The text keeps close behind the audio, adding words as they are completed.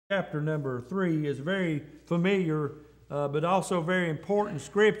Chapter number 3 is very familiar, but also very important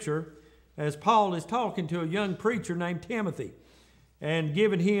scripture, as Paul is talking to a young preacher named Timothy and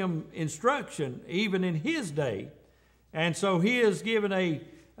giving him instruction even in his day. And so he is given a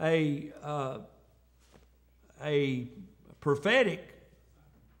prophetic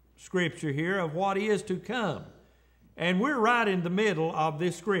scripture here of what is to come. And we're right in the middle of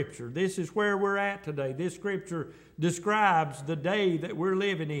this scripture. This is where we're at today. This scripture describes the day that we're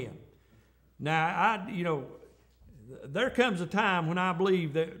living in. Now, there comes a time when I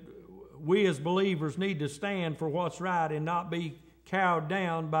believe that we as believers need to stand for what's right and not be cowed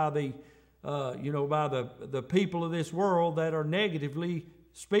down by the people of this world that are negatively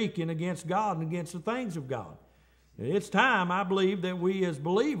speaking against God and against the things of God. It's time, I believe, that we as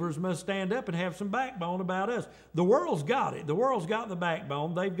believers must stand up and have some backbone about us. The world's got it. The world's got the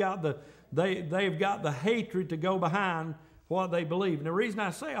backbone. They've got the hatred to go behind what they believe. And the reason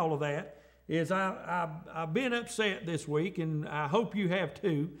I say all of that is I've been upset this week, and I hope you have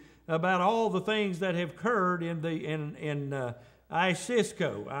too, about all the things that have occurred in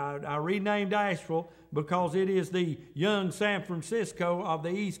Cisco. I renamed Asheville because it is the young San Francisco of the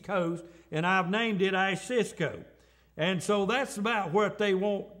East Coast, and I've named it Cisco. And so that's about what they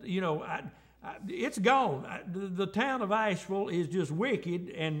want. It's gone. The town of Asheville is just wicked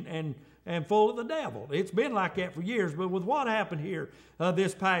and full of the devil. It's been like that for years, but with what happened here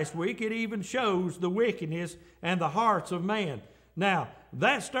this past week, it even shows the wickedness and the hearts of man. Now,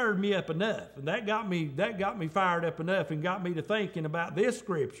 that stirred me up enough, and that got me fired up enough and got me to thinking about this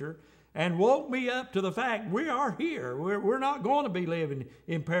scripture and woke me up to the fact we are here. We're not going to be living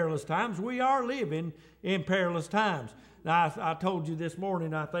in perilous times. We are living in perilous times. Now, I told you this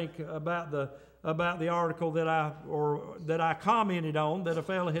morning, I think, about the article that I commented on, that a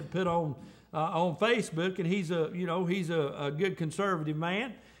fellow had put on Facebook, and he's a good conservative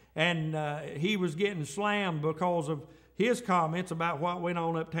man, and he was getting slammed because of his comments about what went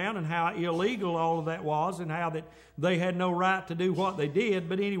on uptown and how illegal all of that was and how that they had no right to do what they did.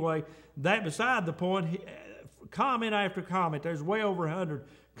 But anyway, that beside the point, comment after comment, there's way over 100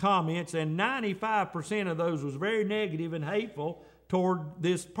 comments, and 95% of those was very negative and hateful toward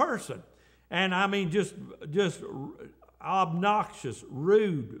this person. And I mean, just obnoxious,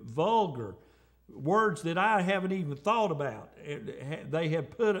 rude, vulgar words that I haven't even thought about. They have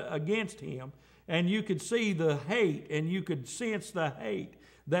put against him. And you could see the hate, and you could sense the hate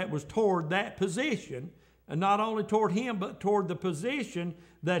that was toward that position, and not only toward him, but toward the position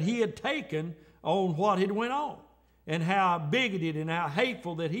that he had taken on what had went on, and how bigoted and how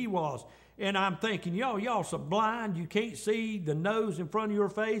hateful that he was. And I'm thinking, y'all so blind you can't see the nose in front of your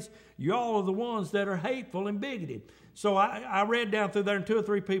face. Y'all are the ones that are hateful and bigoted. So I read down through there, and 2 or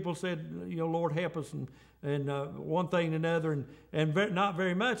 3 people said, Lord help us, and one thing and another, and not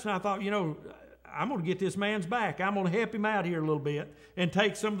very much. And I thought, I'm going to get this man's back. I'm going to help him out here a little bit and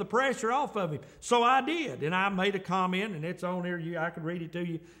take some of the pressure off of him. So I did, and I made a comment, and it's on here. I could read it to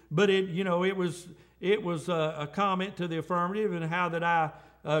you, but it was a comment to the affirmative, and how that I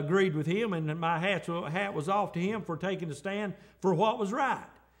agreed with him, and my hat was off to him for taking a stand for what was right.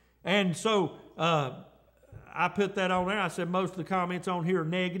 And so I put that on there. I said most of the comments on here are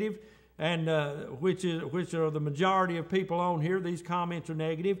negative, and which are the majority of people on here. These comments are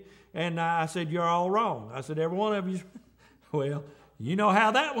negative. And I said, you're all wrong. I said, every one of you, well, you know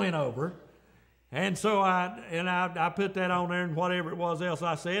how that went over. And so I put that on there, and whatever it was else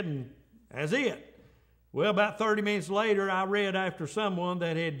I said, and that's it. Well, about 30 minutes later, I read after someone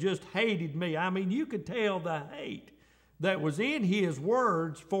that had just hated me. I mean, you could tell the hate that was in his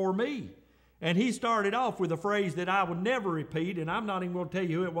words for me. And he started off with a phrase that I would never repeat, and I'm not even going to tell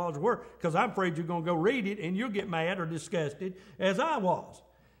you who it was or where, because I'm afraid you're going to go read it, and you'll get mad or disgusted, as I was.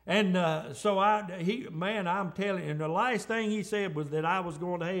 And I'm telling you, and the last thing he said was that I was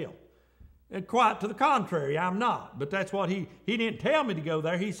going to hell. And quite to the contrary, I'm not. But that's what he didn't tell me to go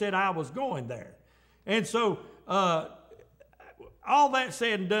there. He said I was going there. And so all that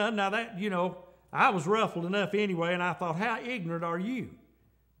said and done, now that, I was ruffled enough anyway, and I thought, how ignorant are you?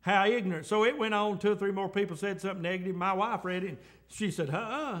 How ignorant. So it went on. 2 or 3 more people said something negative. My wife read it, and she said,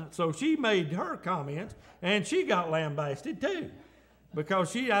 So she made her comments, and she got lambasted too.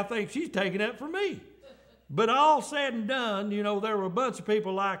 Because I think she's taking up for me. But all said and done, there were a bunch of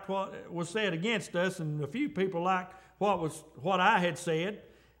people liked what was said against us, and a few people liked what I had said.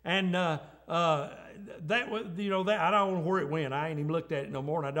 And that was, I don't know where it went. I ain't even looked at it no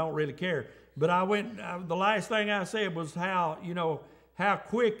more, and I don't really care. But the last thing I said was how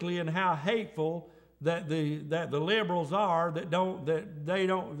quickly and how hateful that the liberals are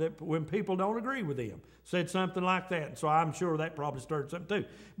that when people don't agree with them. Said something like that. And so I'm sure that probably stirred something too.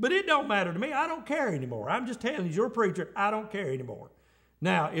 But it don't matter to me. I don't care anymore. I'm just telling you, you're a preacher. I don't care anymore.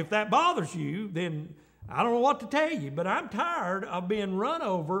 Now, if that bothers you, then I don't know what to tell you, but I'm tired of being run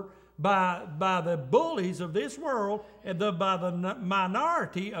over by the bullies of this world and by the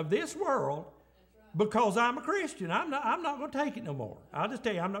minority of this world because I'm a Christian. I'm not going to take it no more. I'll just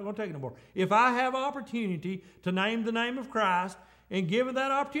tell you, I'm not going to take it no more. If I have opportunity to name the name of Christ and given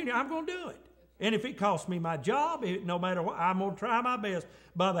that opportunity, I'm going to do it. And if it costs me my job, no matter what, I'm going to try my best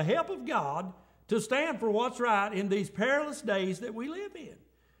by the help of God to stand for what's right in these perilous days that we live in.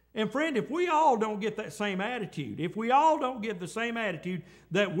 And friend, if we all don't get that same attitude, if we all don't get the same attitude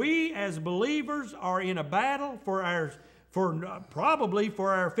that we as believers are in a battle probably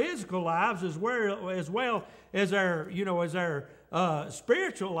for our physical lives as well as our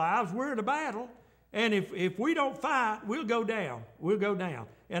spiritual lives, we're in a battle. And if we don't fight, we'll go down. We'll go down.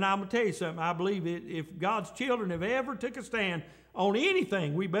 And I'm going to tell you something. I believe if God's children have ever took a stand on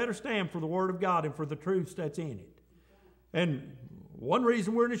anything, we better stand for the Word of God and for the truths that's in it. And one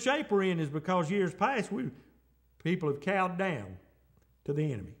reason we're in the shape we're in is because years past, people have cowed down to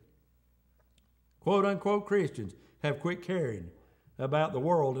the enemy. Quote unquote Christians have quit caring about the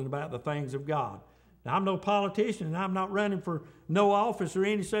world and about the things of God. Now, I'm no politician and I'm not running for no office or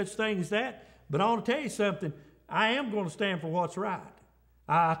any such thing as that, but I want to tell you something. I am going to stand for what's right.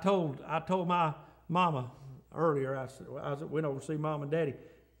 I told my mama earlier, I went over to see Mom and Daddy,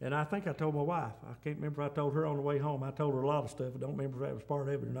 and I think I told my wife. I can't remember if I told her on the way home. I told her a lot of stuff. I don't remember if that was part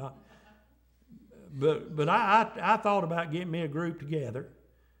of it or not. But I thought about getting me a group together,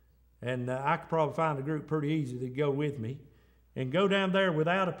 and I could probably find a group pretty easy to go with me, and go down there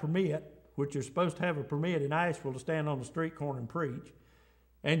without a permit, which you're supposed to have a permit in Asheville to stand on the street corner and preach,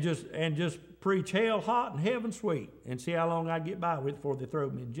 and just preach hell hot and heaven sweet, and see how long I get by with it before they throw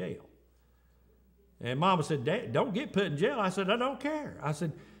me in jail. And Mama said, "Dad, don't get put in jail." I said, "I don't care." I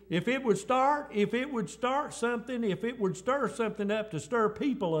said, if it would stir something up to stir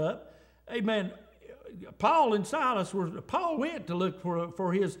people up, amen. Paul went to look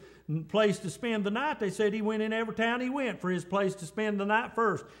for his place to spend the night. They said he went in every town he went for his place to spend the night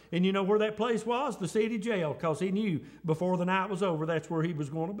first. And you know where that place was? The city jail, because he knew before the night was over that's where he was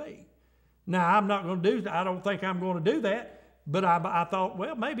going to be. Now, I'm not going to do that. I don't think I'm going to do that. But I thought,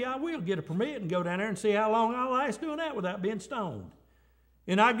 well, maybe I will get a permit and go down there and see how long I'll last doing that without being stoned.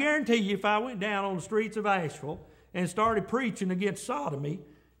 And I guarantee you, if I went down on the streets of Asheville and started preaching against sodomy,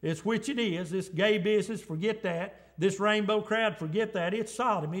 it's which it is, this gay business, forget that. This rainbow crowd, forget that. It's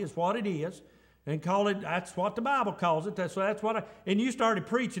sodomy, is what it is. And call it, that's what the Bible calls it. And you started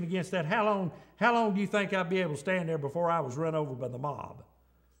preaching against that. How long do you think I'd be able to stand there before I was run over by the mob?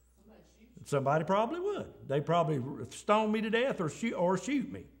 Somebody probably would. They'd probably stone me to death or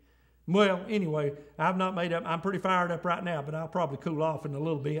shoot me. Well, anyway, I've not made up. I'm pretty fired up right now, but I'll probably cool off in a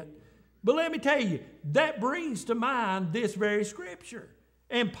little bit. But let me tell you, that brings to mind this very scripture.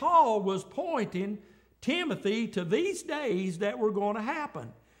 And Paul was pointing Timothy to these days that were going to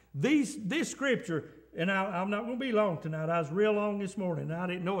happen. This scripture, and I'm not going to be long tonight. I was real long this morning, and I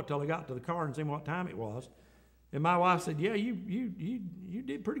didn't know it till I got to the car and seen what time it was. And my wife said, "Yeah, you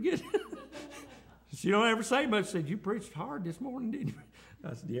did pretty good." She don't ever say much. She said, "You preached hard this morning, didn't you?"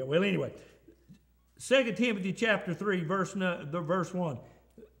 I said, "Yeah." Well, anyway, 2 Timothy chapter 3, verse 1.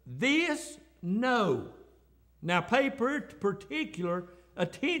 This know. Now pay particular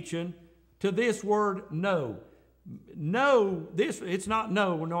attention to this word know. Know, this, it's not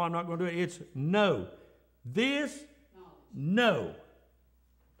no, I'm not going to do it. It's know. This know.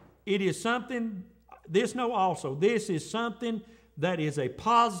 It is something, this know also. This is something that is a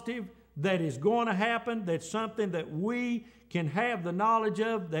positive, that is going to happen, that's something that we can have the knowledge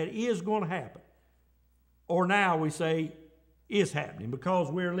of that is going to happen. Or now we say is happening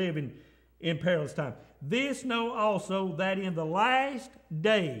because we're living in perilous times. This know also that in the last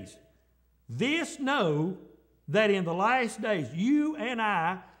days, this know that in the last days, you and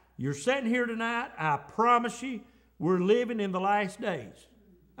I, you're sitting here tonight, I promise you, we're living in the last days.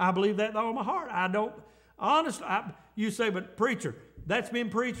 I believe that with all my heart. I don't, honestly, you say, but preacher, that's been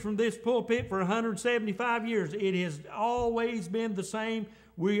preached from this pulpit for 175 years. It has always been the same.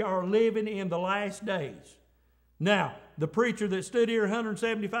 We are living in the last days. Now, the preacher that stood here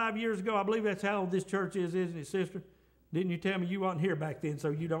 175 years ago, I believe that's how old this church is, isn't it, sister? Didn't you tell me you weren't here back then, so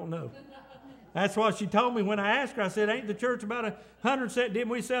you don't know? That's what she told me when I asked her. I said, ain't the church about 100, didn't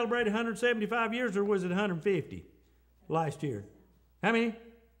we celebrate 175 years, or was it 150 last year? How many? It's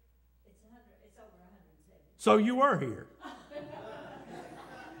over 170. So you were here.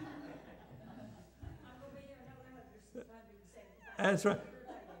 That's right.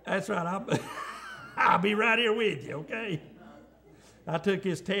 That's right. I'll be right here with you, okay? I took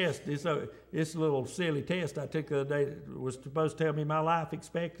this test. This little silly test I took the other day that was supposed to tell me my life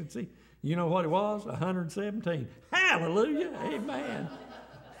expectancy. You know what it was? 117. Hallelujah. Amen.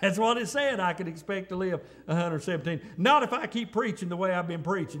 That's what it said. I could expect to live 117. Not if I keep preaching the way I've been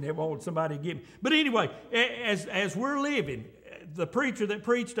preaching. It won't somebody get me. But anyway, as we're living, the preacher that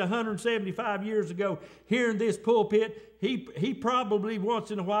preached 175 years ago here in this pulpit, he probably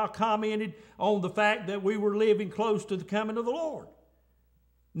once in a while commented on the fact that we were living close to the coming of the Lord.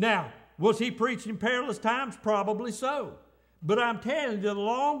 Now, was he preaching in perilous times? Probably so. But I'm telling you, the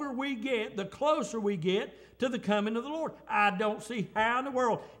longer we get, the closer we get to the coming of the Lord. I don't see how in the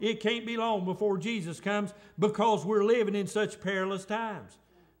world it can't be long before Jesus comes, because we're living in such perilous times.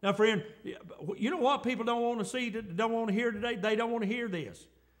 Now, friend, you know what people don't want to see, don't want to hear today? They don't want to hear this.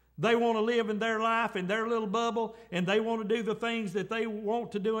 They want to live in their life, in their little bubble, and they want to do the things that they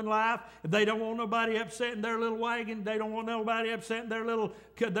want to do in life. They don't want nobody upsetting their little wagon. They don't want nobody upsetting their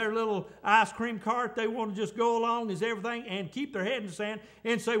little ice cream cart. They want to just go along as everything and keep their head in the sand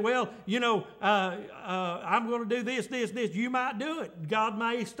and say, well, you know, I'm going to do this. You might do it. God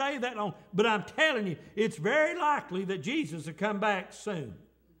may stay that long. But I'm telling you, it's very likely that Jesus will come back soon.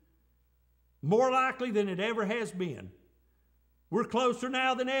 More likely than it ever has been. We're closer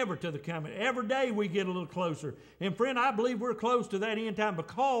now than ever to the coming. Every day we get a little closer. And friend, I believe we're close to that end time,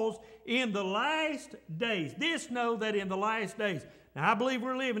 because in the last days, know that in the last days, now I believe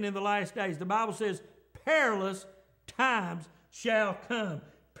we're living in the last days. The Bible says perilous times shall come.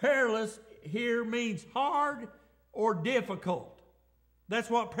 Perilous here means hard or difficult. That's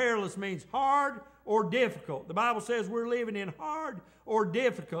what perilous means, hard or difficult. The Bible says we're living in hard or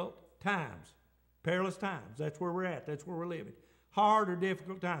difficult times. Perilous times. That's where we're at. That's where we're living. Hard or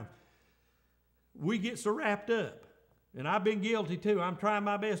difficult times. We get so wrapped up, and I've been guilty too. I'm trying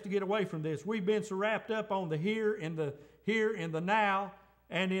my best to get away from this. We've been so wrapped up on the here and the now,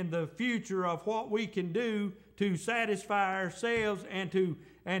 and in the future of what we can do to satisfy ourselves and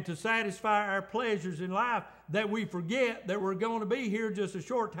to satisfy our pleasures in life, that we forget that we're going to be here just a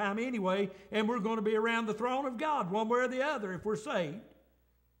short time anyway, and we're going to be around the throne of God one way or the other if we're saved.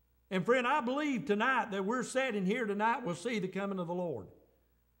 And friend, I believe tonight that we're sitting here tonight, we'll see the coming of the Lord.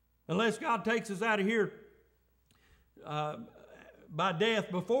 Unless God takes us out of here by death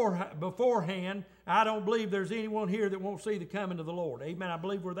beforehand, I don't believe there's anyone here that won't see the coming of the Lord. Amen. I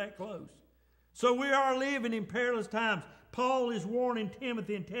believe we're that close. So we are living in perilous times. Paul is warning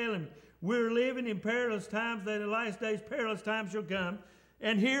Timothy and telling him, we're living in perilous times, that in the last days perilous times shall come.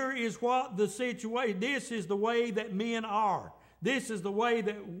 And here is what the situation, this is the way that men are. This is the way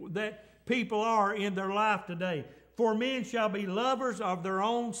that people are in their life today. For men shall be lovers of their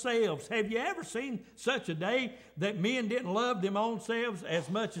own selves. Have you ever seen such a day that men didn't love them own selves as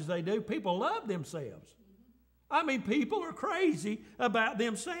much as they do? People love themselves. I mean, people are crazy about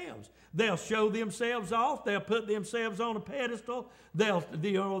themselves. They'll show themselves off. They'll put themselves on a pedestal. They'll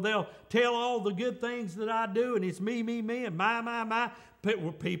tell all the good things that I do, and it's me, and my.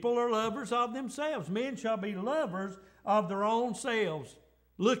 People are lovers of themselves. Men shall be lovers of their own selves.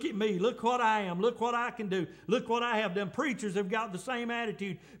 Look at me. Look what I am. Look what I can do. Look what I have done. Preachers have got the same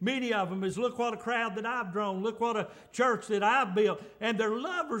attitude. Many of them is, look what a crowd that I've drawn. Look what a church that I've built. And they're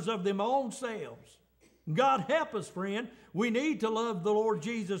lovers of them own selves. God help us, friend. We need to love the Lord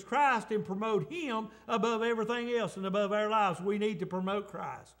Jesus Christ and promote Him above everything else, and above our lives. We need to promote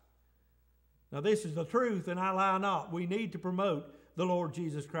Christ. Now this is the truth, and I lie not. We need to promote the Lord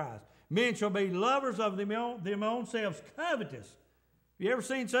Jesus Christ. Men shall be lovers of them own selves, covetous. Have you ever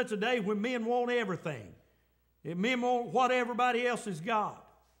seen such a day when men want everything? Men want what everybody else has got.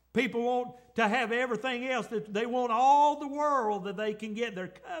 People want to have everything else. They want all the world that they can get. They're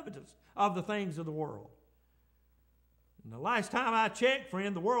covetous of the things of the world. And the last time I checked,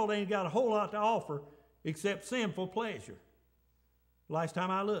 friend, the world ain't got a whole lot to offer except sinful pleasure. Last time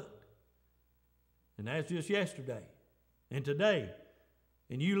I looked. And that's just yesterday. And today.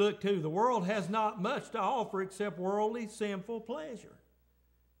 And you look too, the world has not much to offer except worldly, sinful pleasure.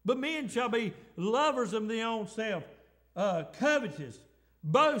 But men shall be lovers of their own self, covetous,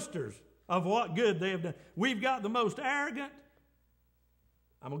 boasters of what good they have done. We've got the most arrogant,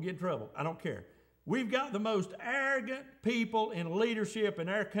 I'm going to get in trouble, I don't care. We've got the most arrogant people in leadership in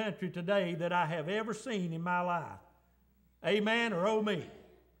our country today that I have ever seen in my life. Amen or oh me.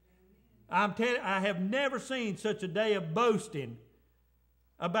 I'm telling you, I have never seen such a day of boasting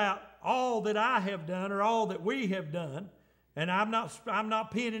about all that I have done or all that we have done. And I'm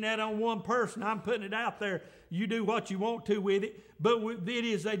not pinning that on one person. I'm putting it out there. You do what you want to with it. But it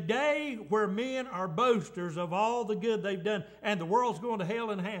is a day where men are boasters of all the good they've done. And the world's going to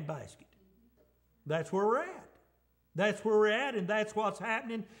hell in a handbasket. That's where we're at. That's where we're at, and that's what's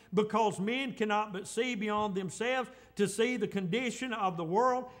happening, because men cannot but see beyond themselves, to see the condition of the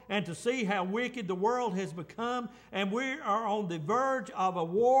world and to see how wicked the world has become. And we are on the verge of a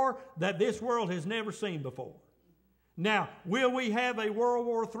war that this world has never seen before. Now, will we have a World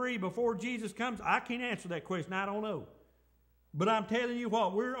War III before Jesus comes? I can't answer that question. I don't know. But I'm telling you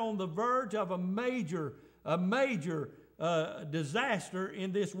what, we're on the verge of a major disaster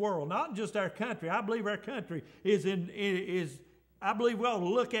in this world. Not just our country. I believe our country I believe we ought to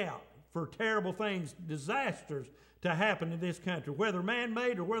look out for terrible things, disasters to happen in this country. Whether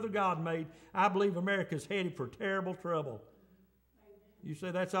man-made or whether God-made, I believe America's headed for terrible trouble. You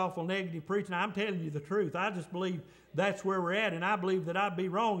say that's awful negative preaching. I'm telling you the truth. I just believe that's where we're at, and I believe that I'd be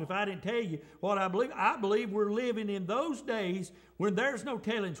wrong if I didn't tell you what I believe. I believe we're living in those days when there's no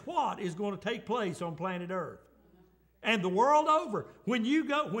telling what is going to take place on planet Earth. And the world over, when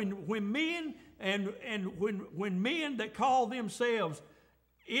men when men that call themselves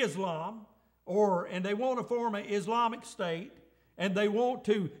Islam, and they want to form an Islamic state, and they want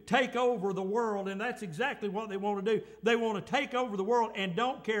to take over the world, and that's exactly what they want to do. They want to take over the world and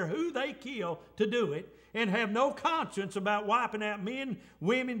don't care who they kill to do it, and have no conscience about wiping out men,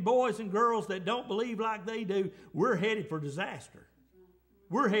 women, boys, and girls that don't believe like they do. We're headed for disaster.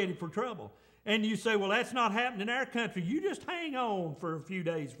 We're headed for trouble. And you say, well, that's not happening in our country. You just hang on for a few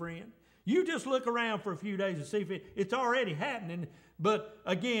days, friend. You just look around for a few days and see if it's already happening. But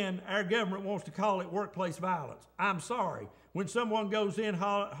again, our government wants to call it workplace violence. I'm sorry. When someone goes in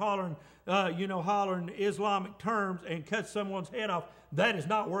hollering Islamic terms and cuts someone's head off, that is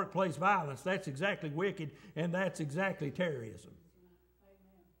not workplace violence. That's exactly wicked, and that's exactly terrorism.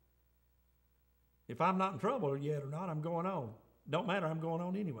 If I'm not in trouble yet or not, I'm going on. Don't matter, I'm going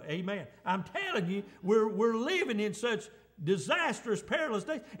on anyway. Amen. I'm telling you, we're living in such disastrous, perilous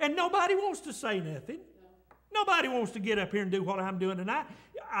days, and nobody wants to say nothing. Nobody wants to get up here and do what I'm doing tonight.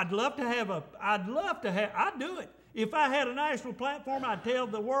 I'd do it. If I had a national platform, I'd tell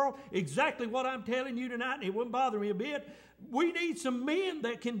the world exactly what I'm telling you tonight, and it wouldn't bother me a bit. We need some men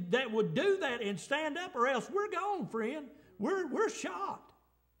that would do that and stand up, or else we're gone, friend. We're shot.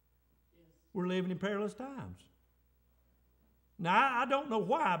 We're living in perilous times. Now, I don't know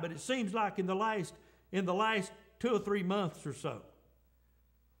why, but it seems like in the last 2 or 3 months or so,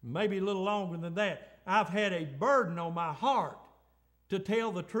 maybe a little longer than that, I've had a burden on my heart to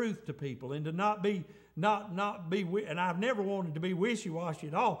tell the truth to people and to not be, and I've never wanted to be wishy-washy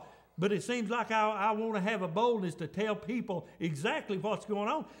at all, but it seems like I want to have a boldness to tell people exactly what's going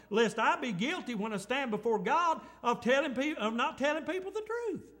on, lest I be guilty when I stand before God of not telling people the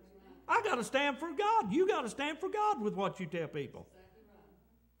truth. I got to stand for God. You got to stand for God with what you tell people.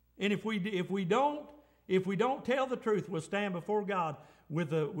 And if we don't tell the truth, we'll stand before God with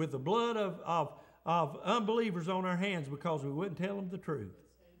the blood of unbelievers on our hands because we wouldn't tell them the truth.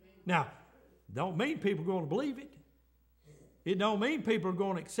 Now, don't mean people are going to believe it. It don't mean people are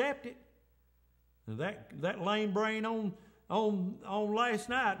going to accept it. That lame brain on last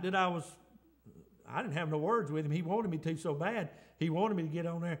night that I didn't have no words with him. He wanted me to so bad. He wanted me to get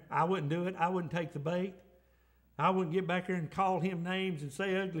on there. I wouldn't do it. I wouldn't take the bait. I wouldn't get back there and call him names and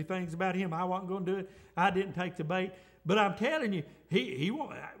say ugly things about him. I wasn't going to do it. I didn't take the bait. But I'm telling you,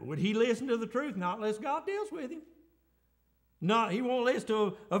 would he listen to the truth? Not unless God deals with him. He won't listen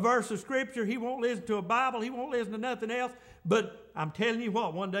to a verse of Scripture. He won't listen to a Bible. He won't listen to nothing else. But I'm telling you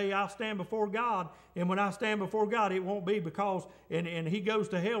what, one day I'll stand before God, and when I stand before God, it won't be because, and he goes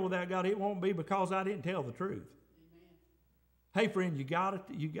to hell without God, it won't be because I didn't tell the truth. Amen. Hey, friend, you got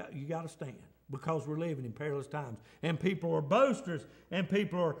to stand, because we're living in perilous times, and people are boasters, and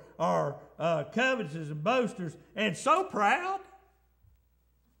people are covetous and boasters, and so proud.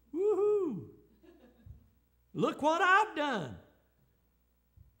 Woohoo! Look what I've done.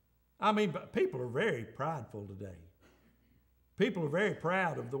 I mean, but people are very prideful today. People are very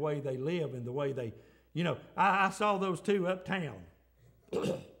proud of the way they live and the way they, I saw those two uptown.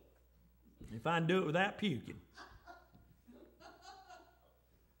 If I can do it without puking.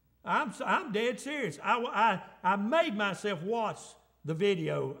 I'm dead serious. I made myself watch the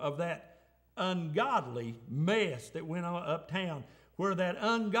video of that ungodly mess that went on uptown, where that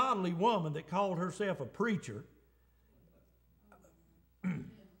ungodly woman that called herself a preacher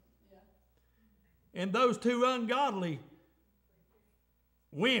and those two ungodly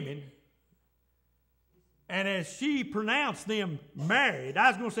women, and as she pronounced them married, I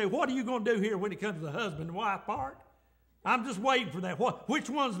was going to say, what are you going to do here when it comes to the husband and wife part? I'm just waiting for that. Which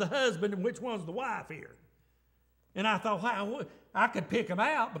one's the husband and which one's the wife here? And I thought, wow, I could pick them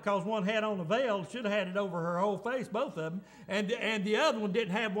out because one had on a veil, should have had it over her whole face, both of them, and the other one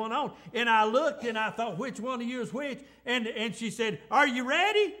didn't have one on. And I looked and I thought, which one of you is which? And she said, are you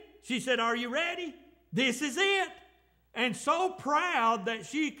ready? She said, are you ready? This is it. And so proud that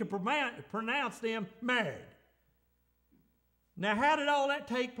she could pronounce them married. Now, how did all that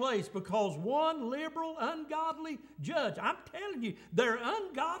take place? Because one liberal, ungodly judge, I'm telling you, they're an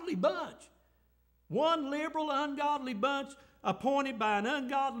ungodly bunch. One liberal, ungodly bunch appointed by an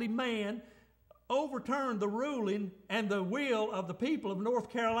ungodly man overturned the ruling and the will of the people of North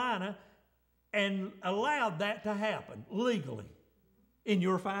Carolina and allowed that to happen legally in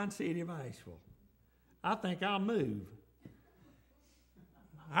your fine city of Asheville. I think I'll move.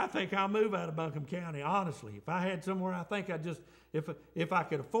 I think I'll move out of Buncombe County, honestly. If I had somewhere, I think I'd just, if I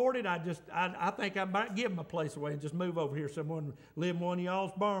could afford it, I think I might give them a place away and just move over here somewhere and live in one of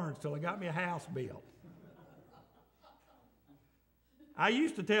y'all's barns till I got me a house built. I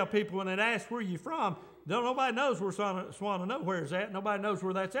used to tell people when they'd ask where you from, nobody knows where Swan Nowhere is at. Nobody knows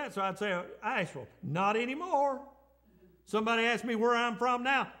where that's at. So I'd say, Asheville. Not anymore. Somebody asked me where I'm from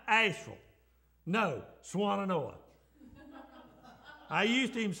now. Asheville. No, Swannanoa. I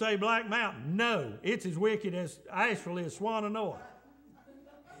used to even say Black Mountain. No, it's as wicked as Asheville is Swannanoa.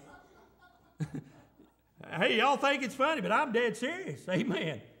 Hey, y'all think it's funny, but I'm dead serious.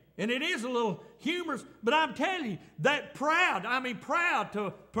 Amen. And it is a little humorous, but I'm telling you, proud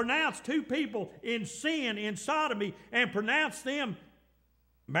to pronounce two people in sin, in sodomy, and pronounce them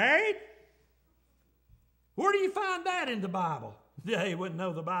married? Where do you find that in the Bible? They wouldn't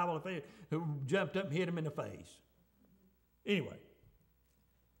know the Bible if they jumped up and hit him in the face. Anyway,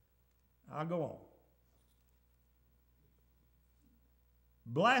 I'll go on.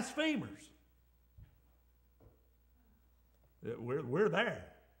 Blasphemers. We're there.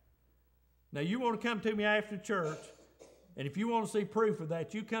 Now, you want to come to me after church, and if you want to see proof of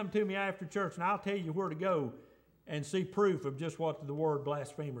that, you come to me after church, and I'll tell you where to go and see proof of just what the word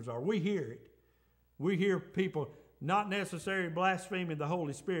blasphemers are. We hear it. We hear people not necessarily blaspheming the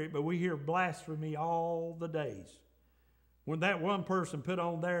Holy Spirit, but we hear blasphemy all the days. When that one person put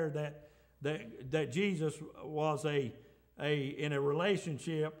on there that Jesus was in a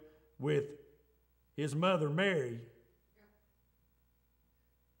relationship with his mother Mary,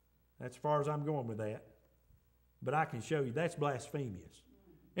 that's as far as I'm going with that. But I can show you that's blasphemous.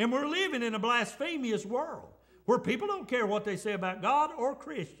 And we're living in a blasphemous world where people don't care what they say about God or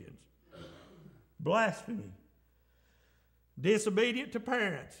Christians. Blasphemy. Disobedient to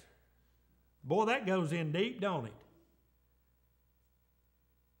parents. Boy, that goes in deep, don't it?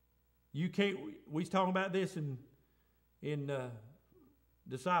 You can't. We was talking about this in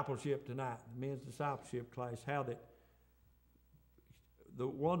discipleship tonight, the men's discipleship class. How that the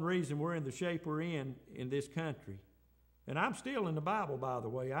one reason we're in the shape we're in this country, and I'm still in the Bible, by the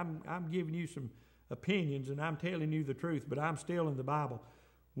way. I'm giving you some opinions and I'm telling you the truth, but I'm still in the Bible.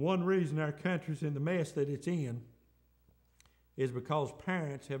 One reason our country's in the mess that it's in is because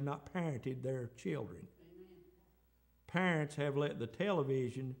parents have not parented their children. Amen. Parents have let the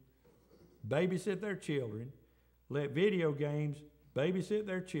television babysit their children, let video games babysit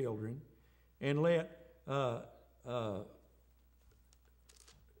their children, and let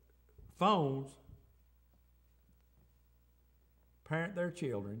phones parent their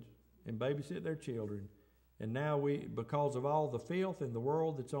children and babysit their children. And now because of all the filth in the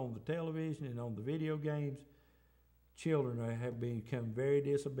world that's on the television and on the video games, children have become very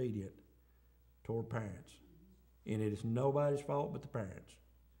disobedient toward parents. And it is nobody's fault but the parents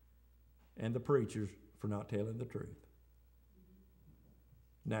and the preachers for not telling the truth.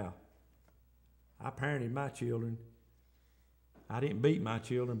 Now, I parented my children. I didn't beat my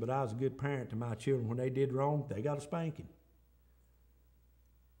children, but I was a good parent to my children. When they did wrong, they got a spanking.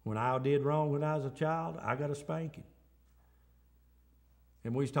 When I did wrong when I was a child, I got a spanking.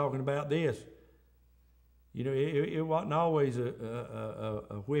 And we was talking about this. You know, it wasn't always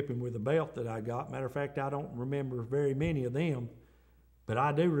a whipping with a belt that I got. Matter of fact, I don't remember very many of them. But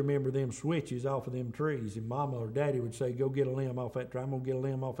I do remember them switches off of them trees. And Mama or Daddy would say, go get a limb off that tree. I'm going to get a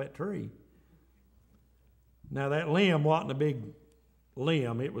limb off that tree. Now, that limb wasn't a big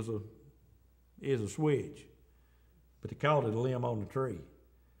limb. It was a switch. But they called it a limb on the tree.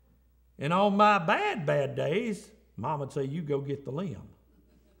 And on my bad days, Mama would say, you go get the limb.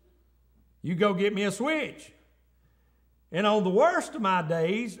 You go get me a switch. And on the worst of my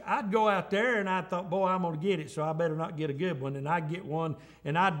days, I'd go out there and I thought, boy, I'm going to get it, so I better not get a good one. And I'd get one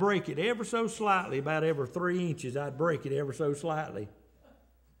and I'd break it ever so slightly, about every 3 inches, I'd break it ever so slightly.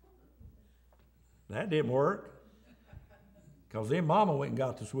 That didn't work. Because then Mama went and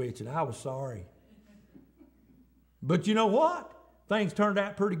got the switch, and I was sorry. But you know what? Things turned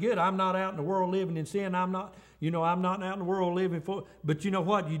out pretty good. I'm not out in the world living in sin. I'm not out in the world living for... But you know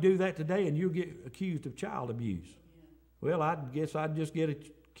what? You do that today, and you'll get accused of child abuse. Well, I guess I'd just get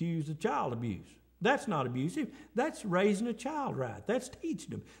accused of child abuse. That's not abusive. That's raising a child right. That's teaching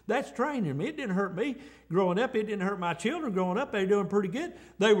them. That's training them. It didn't hurt me growing up. It didn't hurt my children growing up. They're doing pretty good.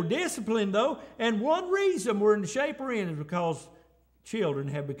 They were disciplined, though. And one reason we're in the shape we're in is because children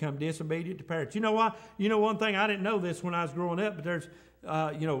have become disobedient to parents. You know why? You know one thing, I didn't know this when I was growing up, but there's,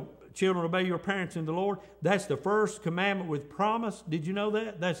 children, obey your parents in the Lord. That's the first commandment with promise. Did you know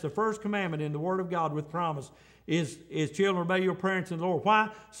that? That's the first commandment in the Word of God with promise. Is children, obey your parents in the Lord.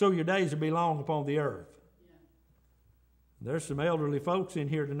 Why? So your days will be long upon the earth. Yeah. There's some elderly folks in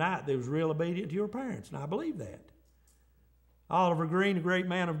here tonight that was real obedient to your parents, and I believe that. Oliver Green, a great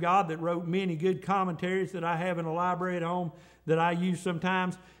man of God that wrote many good commentaries that I have in a library at home that I use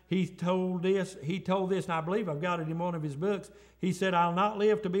sometimes, he told this, and I believe I've got it in one of his books. He said, I'll not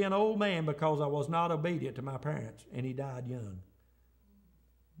live to be an old man because I was not obedient to my parents. And he died young,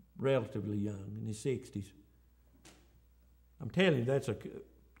 relatively young, in his 60s. I'm telling you, that's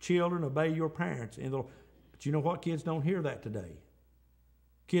children, obey your parents. But you know what? Kids don't hear that today.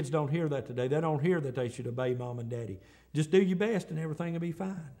 Kids don't hear that today. They don't hear that they should obey mom and daddy. Just do your best and everything will be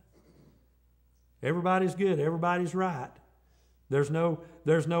fine. Everybody's good. Everybody's right. There's no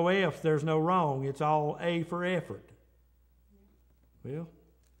F. There's no wrong. It's all A for effort. Well,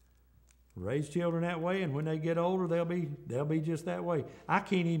 raise children that way, and when they get older, they'll be just that way. I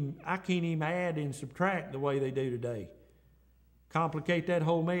can't even add and subtract the way they do today. Complicate that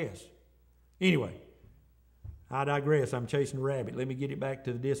whole mess. Anyway, I digress. I'm chasing a rabbit. Let me get it back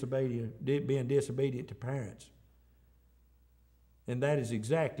to being disobedient to parents. And that is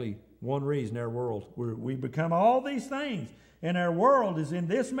exactly one reason our world, we become all these things. And our world is in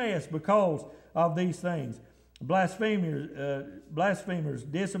this mess because of these things. Blasphemers,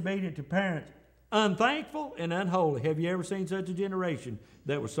 disobedient to parents, unthankful and unholy. Have you ever seen such a generation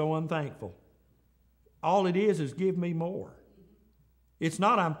that was so unthankful? All it is give me more. It's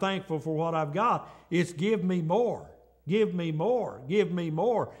not I'm thankful for what I've got. It's give me more. Give me more. Give me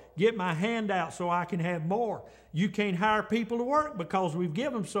more. Get my hand out so I can have more. You can't hire people to work because we've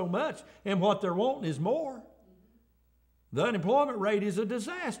given them so much, and what they're wanting is more. The unemployment rate is a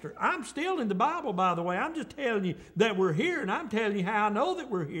disaster. I'm still in the Bible, by the way. I'm just telling you that we're here, and I'm telling you how I know that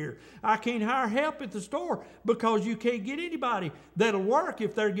we're here. I can't hire help at the store because you can't get anybody that'll work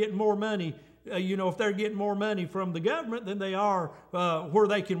if they're getting more money. If they're getting more money from the government than they are where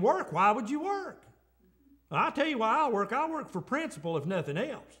they can work, why would you work? I'll tell you why I'll work. I'll work for principle, if nothing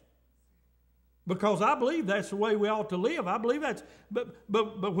else. Because I believe that's the way we ought to live. I believe that's,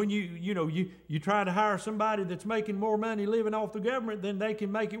 but when you try to hire somebody that's making more money living off the government than they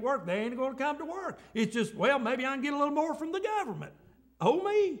can make it work, they ain't going to come to work. It's just, well, maybe I can get a little more from the government. Oh,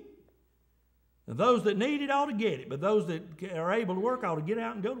 me. And those that need it ought to get it, but those that are able to work ought to get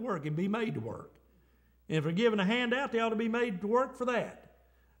out and go to work and be made to work. And if they're given a handout, they ought to be made to work for that.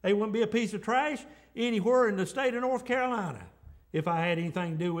 They wouldn't be a piece of trash anywhere in the state of North Carolina if I had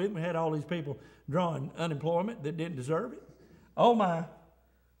anything to do with it and had all these people drawing unemployment that didn't deserve it. Oh my.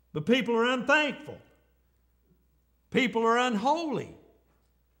 But people are unthankful. People are unholy.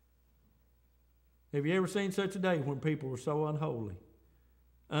 Have you ever seen such a day when people were so unholy,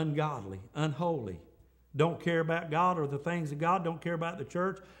 ungodly, unholy? Don't care about God or the things of God, don't care about the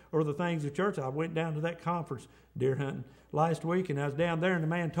church or the things of church. I went down to that conference, deer hunting, last week, and I was down there, and the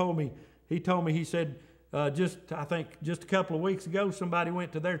man told me, he said, just a couple of weeks ago, somebody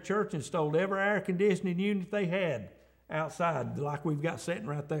went to their church and stole every air conditioning unit they had outside, like we've got sitting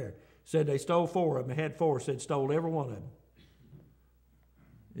right there. Said they stole 4 of them. They had 4, said stole every one of them.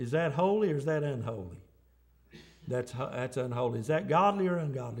 Is that holy or is that unholy? That's unholy. Is that godly or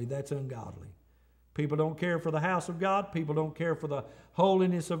ungodly? That's ungodly. People don't care for the house of God. People don't care for the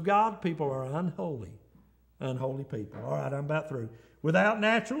holiness of God. People are unholy. Unholy people. All right, I'm about through. Without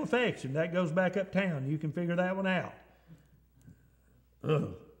natural affection. That goes back uptown. You can figure that one out.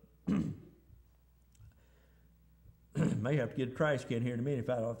 May have to get a trash can here in a minute if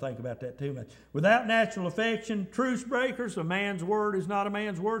I don't think about that too much. Without natural affection, truce breakers, a man's word is not a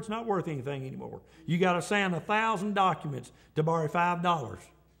man's word. It's not worth anything anymore. You got to sign 1,000 documents to borrow $5.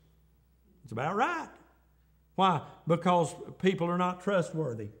 It's about right. Why? Because people are not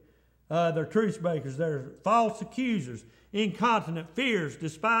trustworthy. They're truce breakers. They're false accusers, incontinent, fears,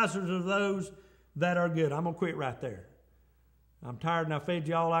 despisers of those that are good. I'm going to quit right there. I'm tired and I fed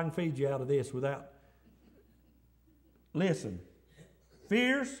you all I can feed you out of this without... Listen.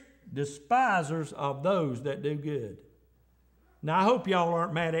 Fierce, despisers of those that do good. Now, I hope y'all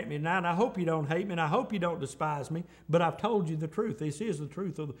aren't mad at me tonight, and I hope you don't hate me, and I hope you don't despise me, but I've told you the truth. This is the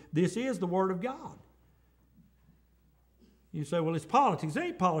truth. This is the Word of God. You say, well, it's politics. It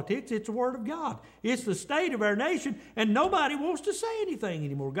ain't politics. It's the Word of God. It's the state of our nation, and nobody wants to say anything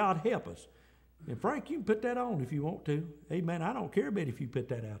anymore. God help us. And Frank, you can put that on if you want to. Amen. I don't care a bit if you put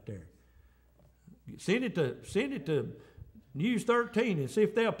that out there. Send it to News 13 and see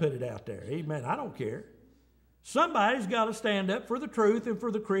if they'll put it out there. Amen. I don't care. Somebody's got to stand up for the truth and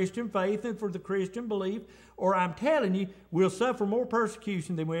for the Christian faith and for the Christian belief, or I'm telling you, we'll suffer more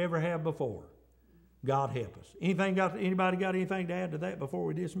persecution than we ever have before. God help us. Anybody got anything to add to that before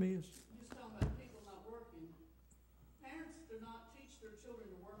we dismiss? Just talking about people not working. Parents do not teach their children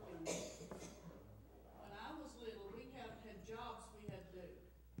to work anymore. When I was little, we had jobs we had to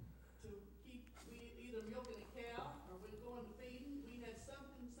do. We either milking a cow or we were going to feeding. We had some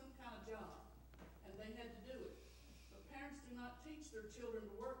kind of job, and they had to do it. But parents do not teach their children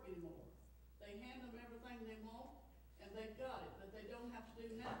to work anymore. They hand them everything they want, and they've got it, but they don't have to do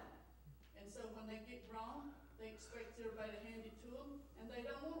nothing. And so when they get grown, they expect everybody to hand it to them, and they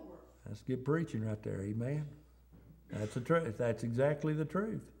don't want to work. That's good preaching right there, amen. That's the truth. That's exactly the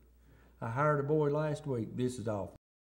truth. I hired a boy last week. This is off.